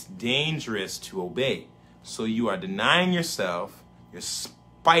it's dangerous to obey. So you are denying yourself. You're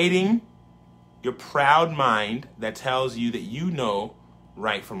spiting your proud mind that tells you that you know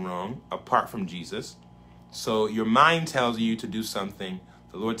right from wrong apart from Jesus. So your mind tells you to do something.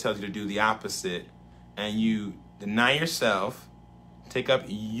 The Lord tells you to do the opposite. And you deny yourself, take up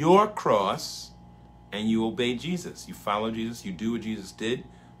your cross, and you obey Jesus. You follow Jesus. You do what Jesus did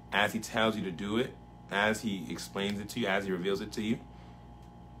as he tells you to do it, as he explains it to you, as he reveals it to you.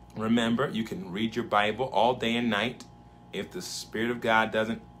 Remember, you can read your Bible all day and night. If the Spirit of God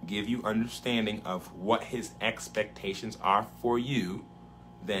doesn't give you understanding of what his expectations are for you,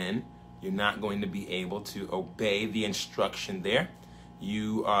 then you're not going to be able to obey the instruction there.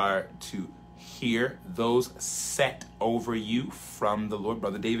 You are to hear those set over you from the Lord.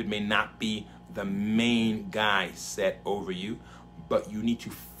 Brother David may not be the main guy set over you, but you need to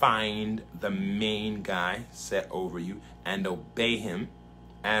find the main guy set over you and obey him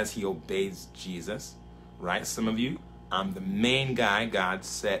as he obeys Jesus, right? Some of you, I'm the main guy God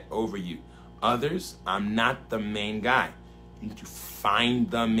set over you. Others, I'm not the main guy. You need to find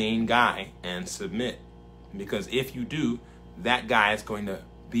the main guy and submit. Because if you do, that guy is going to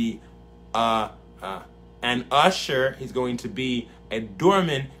be an usher. He's going to be a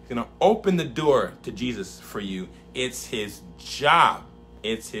doorman. He's going to open the door to Jesus for you. It's his job.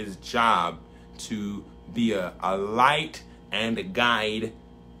 It's his job to be a light and a guide,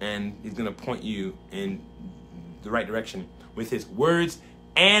 and he's going to point you in the right direction with his words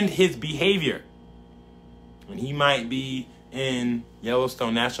and his behavior. And he might be in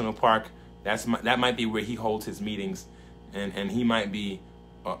Yellowstone National Park. That might be where he holds his meetings, and he might be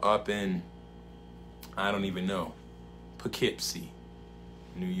up in, I don't even know, Poughkeepsie,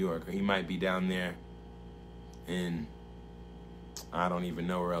 New York, or he might be down there in, I don't even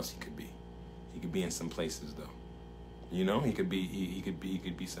know where else he could be. He could be in some places though. You know, he could be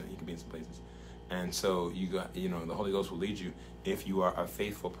in some places. And so the Holy Ghost will lead you. If you are a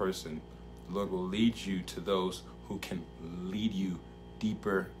faithful person, the Lord will lead you to those who can lead you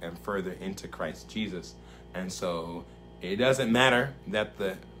deeper and further into Christ Jesus. And so it doesn't matter that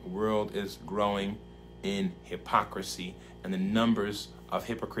the world is growing in hypocrisy and the numbers of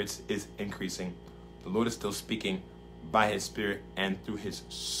hypocrites is increasing. The Lord is still speaking by his Spirit and through his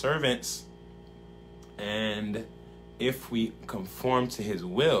servants. And if we conform to his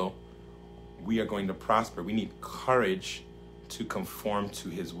will, we are going to prosper. We need courage to conform to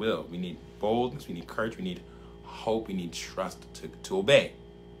his will. We need boldness, we need courage, we need hope, we need trust to obey.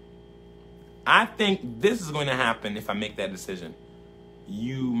 I think this is going to happen if I make that decision.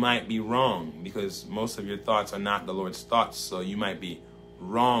 You might be wrong because most of your thoughts are not the Lord's thoughts. So you might be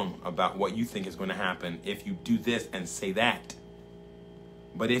wrong about what you think is going to happen if you do this and say that.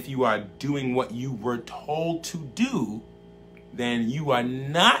 But if you are doing what you were told to do, then you are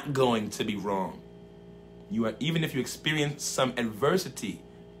not going to be wrong. Even if you experience some adversity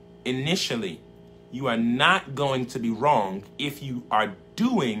initially, you are not going to be wrong if you are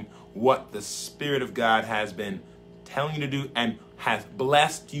doing what the Spirit of God has been telling you to do and has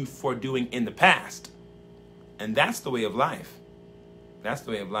blessed you for doing in the past. And that's the way of life. That's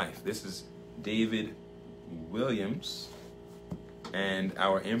the way of life. This is David Williams, and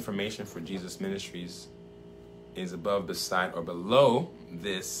our information for Jesus Ministries is above, beside, or below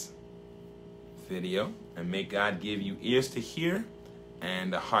this video. And may God give you ears to hear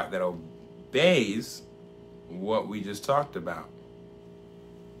and a heart that obeys what we just talked about.